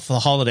fully off the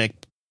holodeck,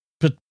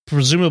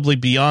 presumably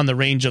beyond the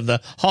range of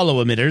the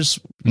holo emitters,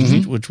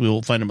 which we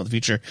will find them in the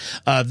future.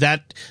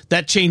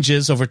 That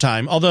changes over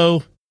time.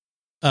 Although,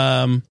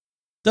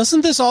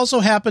 doesn't this also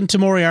happen to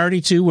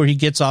Moriarty, too, where he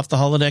gets off the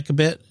holodeck a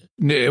bit?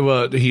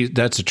 Well,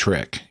 that's a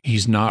trick.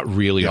 He's not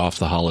really off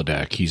the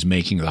holodeck. He's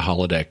making the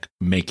holodeck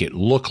make it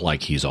look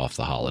like he's off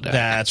the holodeck.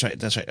 That's right.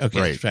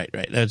 Okay,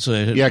 right. That's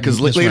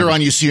because later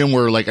on you see him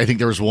where, like, I think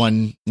there was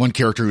one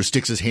character who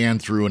sticks his hand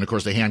through, and of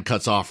course the hand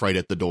cuts off right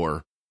at the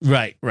door.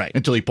 Right.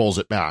 Until he pulls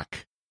it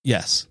back.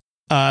 Yes.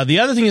 The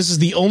other thing is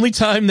the only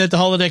time that the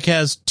holodeck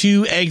has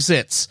two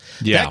exits.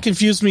 Yeah. That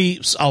confused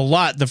me a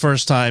lot the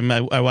first time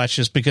I watched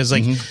this, because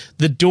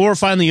the door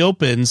finally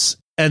opens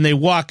and they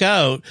walk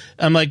out.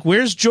 I'm like,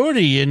 where's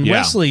Geordi and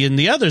Wesley and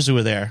the others who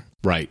were there?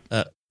 Right.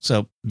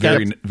 So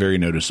very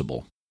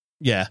noticeable.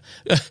 Yeah.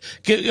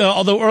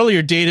 Although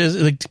earlier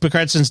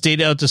Picard sends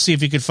Data out to see if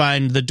he could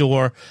find the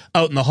door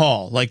out in the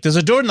hall. Like, there's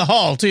a door in the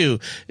hall too.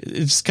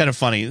 It's kind of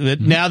funny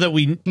that now that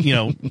we,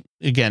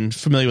 again,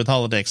 familiar with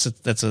holodecks,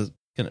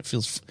 it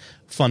feels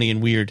funny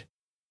and weird.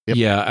 Yep.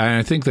 Yeah, and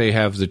I think they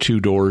have the two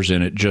doors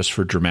in it just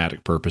for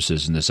dramatic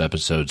purposes in this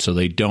episode, so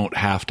they don't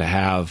have to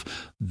have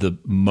the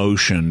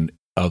motion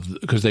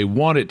because they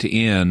want it to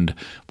end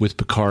with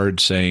Picard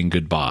saying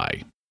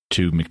goodbye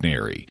to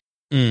McNary,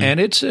 and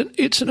it's an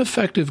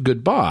effective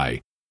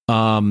goodbye.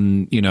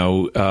 McNary,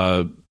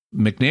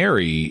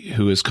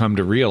 who has come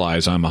to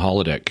realize I'm a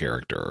holodeck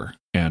character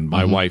and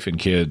my wife and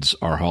kids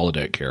are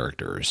holodeck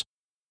characters,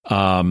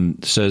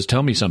 says,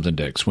 "Tell me something,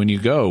 Dix. When you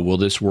go, will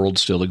this world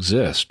still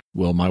exist?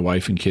 Will my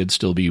wife and kids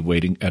still be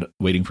waiting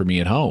for me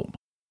at home?"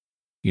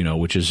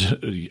 Which is,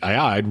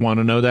 I'd want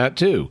to know that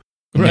too.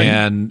 Right.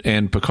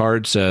 And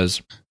Picard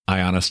says,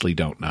 "I honestly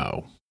don't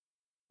know."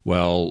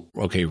 Well,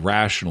 okay,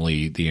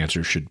 rationally, the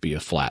answer should be a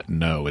flat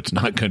no. It's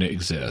not going to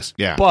exist.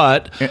 Yeah.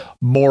 But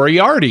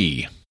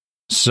Moriarty.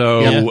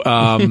 So,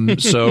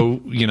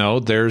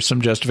 there's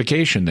some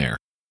justification there.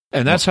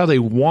 And that's how they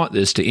want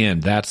this to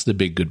end. That's the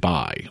big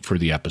goodbye for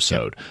the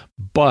episode. Yep.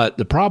 But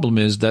the problem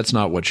is that's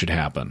not what should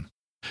happen.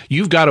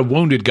 You've got a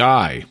wounded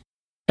guy.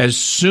 As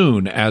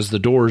soon as the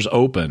doors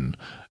open,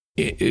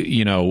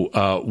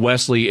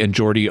 Wesley and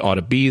Geordi ought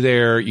to be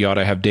there. You ought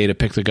to have Data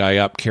pick the guy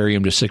up, carry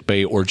him to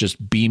sickbay, or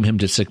just beam him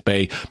to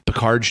sickbay.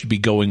 Picard should be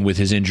going with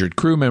his injured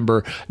crew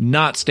member,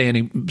 not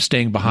staying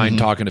behind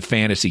talking to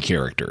fantasy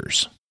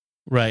characters.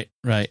 Right.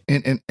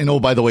 And oh,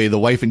 by the way, the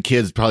wife and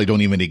kids probably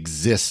don't even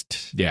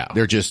exist. Yeah.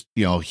 They're just,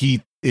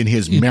 he in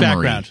his memory.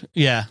 Background.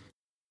 Yeah.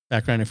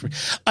 Background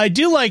information. I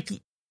do like,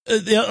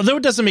 although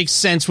it doesn't make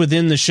sense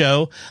within the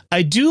show,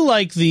 I do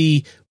like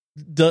the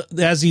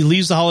as he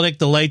leaves the holodeck,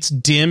 the lights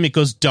dim, it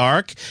goes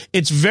dark.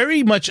 It's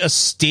very much a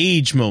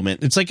stage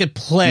moment. It's like a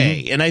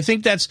play. And I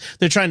think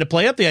they're trying to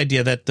play up the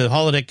idea that the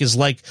holodeck is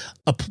like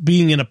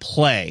being in a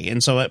play.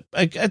 And so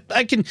I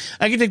can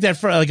take that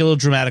for like a little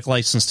dramatic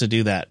license to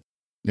do that.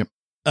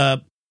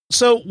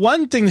 So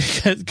one thing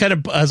that kind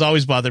of has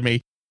always bothered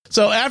me.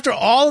 So after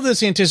all of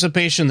this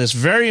anticipation, this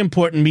very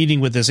important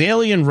meeting with this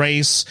alien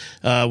race,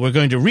 we're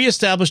going to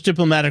reestablish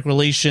diplomatic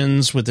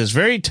relations with this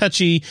very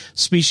touchy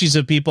species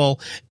of people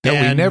that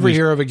we never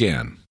hear of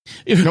again.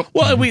 Nope.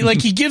 Well,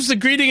 he gives the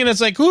greeting and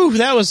it's like, ooh,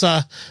 that was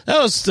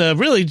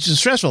really just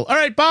stressful. All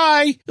right,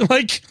 bye.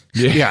 What's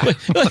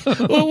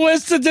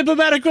the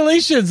diplomatic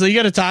relations? You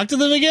got to talk to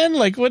them again?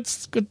 It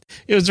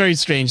was very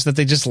strange that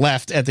they just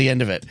left at the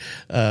end of it.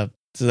 So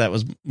that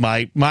was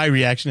my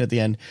reaction at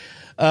the end.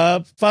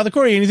 Father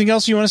Corey, anything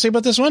else you want to say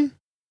about this one?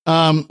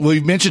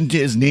 We've mentioned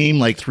his name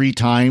like 3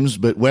 times,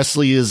 but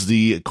Wesley is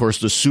of course,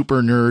 the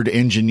super nerd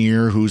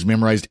engineer who's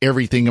memorized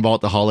everything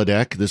about the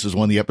holodeck. This is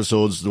one of the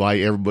episodes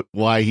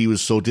why he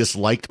was so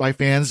disliked by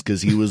fans,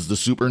 because he was the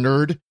super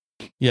nerd.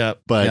 Yeah.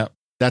 But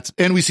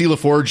and we see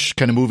LaForge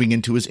kind of moving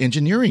into his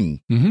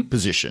engineering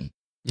position.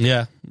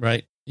 Yeah,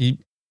 right.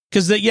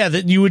 Because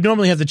you would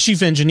normally have the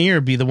chief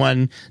engineer be the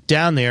one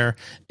down there,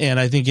 and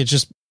I think it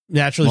just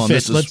naturally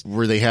fits. This is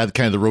where they had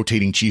kind of the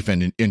rotating chief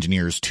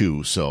engineers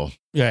too, so...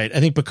 Right. I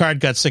think Picard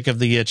got sick of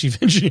the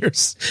chief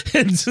engineers.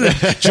 And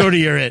Jody,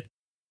 you're it.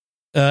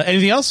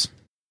 Anything else?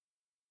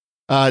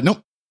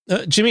 Nope.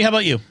 Jimmy, how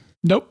about you?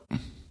 Nope.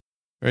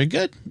 Very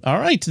good. All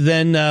right.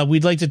 Then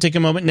we'd like to take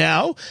a moment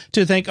now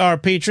to thank our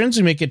patrons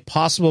who make it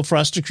possible for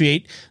us to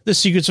create The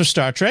Secrets of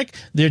Star Trek.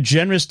 Their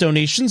generous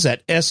donations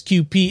at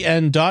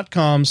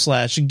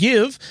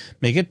sqpn.com/give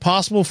make it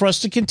possible for us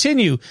to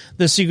continue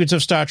The Secrets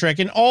of Star Trek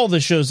and all the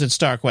shows at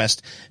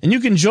StarQuest. And you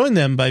can join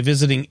them by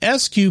visiting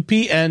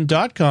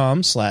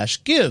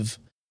sqpn.com/give.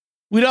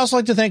 We'd also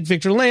like to thank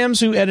Victor Lambs,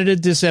 who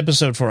edited this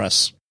episode for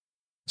us.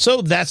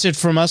 So that's it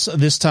from us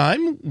this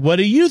time. What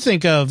do you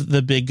think of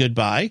The Big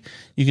Goodbye?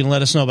 You can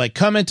let us know by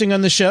commenting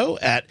on the show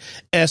at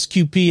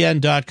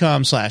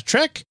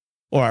sqpn.com/trek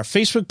or our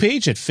Facebook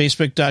page at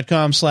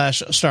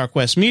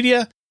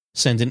facebook.com/StarQuestMedia.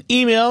 Send an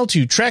email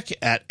to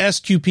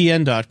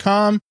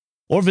trek@sqpn.com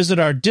or visit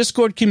our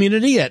Discord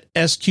community at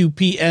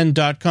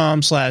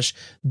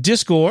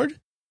sqpn.com/discord.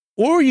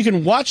 Or you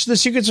can watch The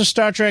Secrets of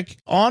Star Trek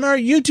on our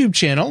YouTube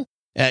channel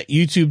at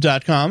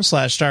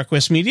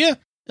youtube.com/StarQuestMedia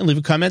and leave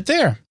a comment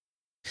there.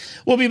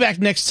 We'll be back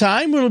next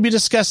time when we'll be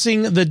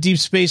discussing the Deep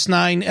Space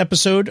Nine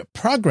episode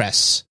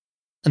Progress.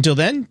 Until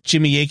then,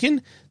 Jimmy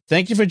Aiken,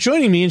 thank you for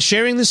joining me and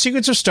sharing the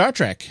secrets of Star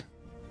Trek.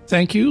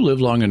 Thank you.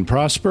 Live long and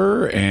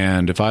prosper.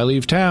 And if I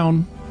leave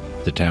town,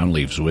 the town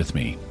leaves with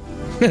me.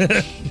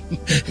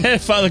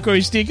 Father Corey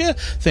Stika,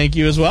 thank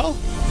you as well.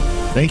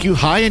 Thank you.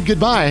 Hi and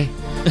goodbye.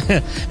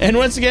 And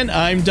once again,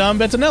 I'm Dom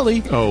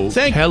Bettinelli.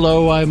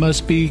 Hello, I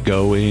must be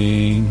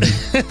going.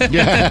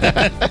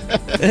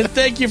 And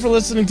thank you for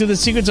listening to The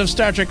Secrets of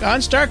Star Trek on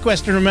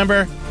StarQuest. And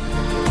remember,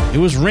 it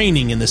was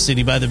raining in the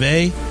city by the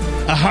bay.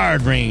 A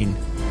hard rain.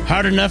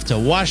 Hard enough to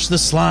wash the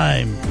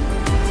slime.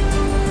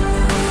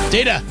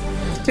 Data!